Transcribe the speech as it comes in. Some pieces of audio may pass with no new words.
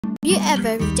You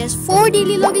ever, with just 4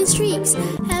 daily login streaks,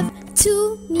 have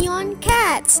 2 neon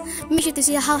cats? Make sure to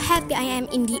see how happy I am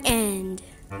in the end.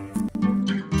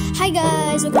 Hi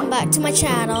guys, welcome back to my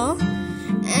channel.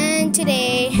 And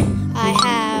today I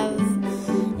have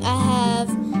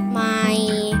my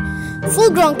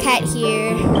full-grown cat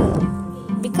here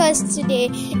because today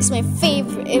is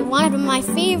one of my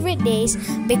favorite days,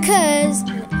 because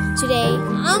today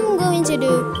I'm going to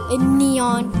do a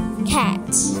neon cat.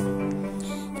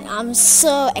 I'm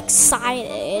so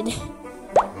excited.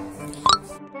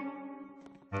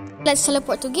 Let's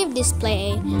teleport to gift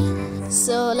display.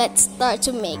 So let's start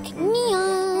to make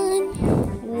neon.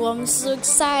 Ooh, I'm so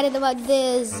excited about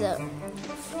this.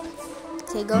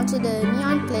 Okay, go to the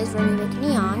neon place where we make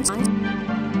neons.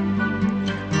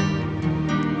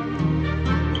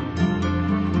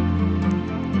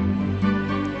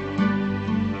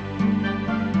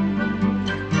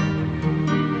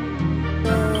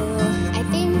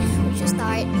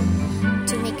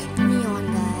 To make neon,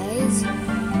 guys.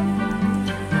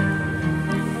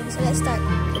 So let's start.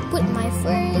 I put my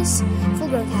first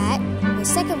full-grown cat, my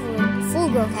second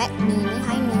full-grown cat, Nini.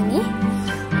 Hi, Nini.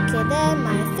 Okay, then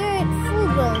my third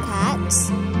full-grown cat,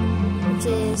 which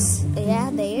is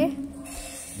there.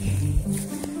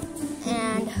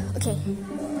 And okay,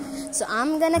 so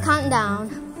I'm gonna count down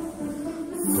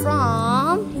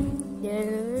from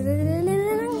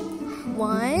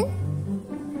 1,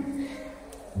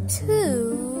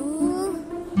 2,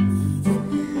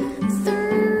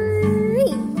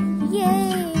 3.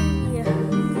 Yay!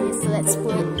 Okay, so let's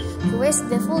put. Where's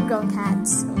the full-grown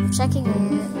cats? I'm checking it.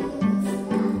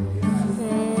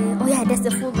 Okay. Oh yeah, that's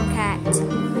the full-grown cat.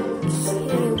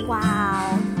 Okay,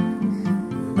 wow.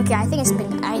 Okay, I think it's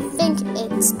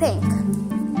pink.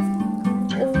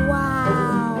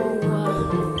 Wow.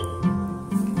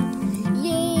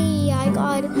 Yay! I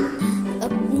got a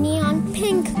neon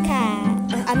pink cat.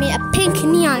 I mean a pink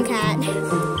neon cat.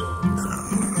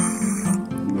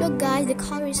 Look guys, the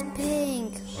color is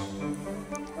pink.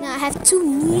 Now I have 2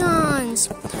 neons,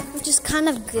 which is kind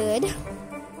of good.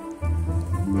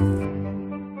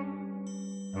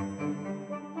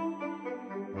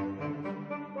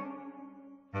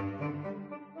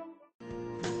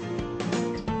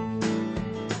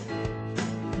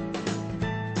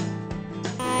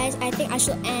 Guys, I think I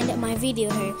should end my video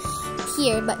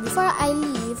here, but before I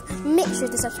leave, make sure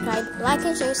to subscribe, like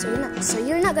and share so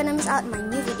you're not gonna miss out my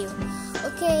new video.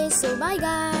 Okay, so bye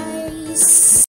guys.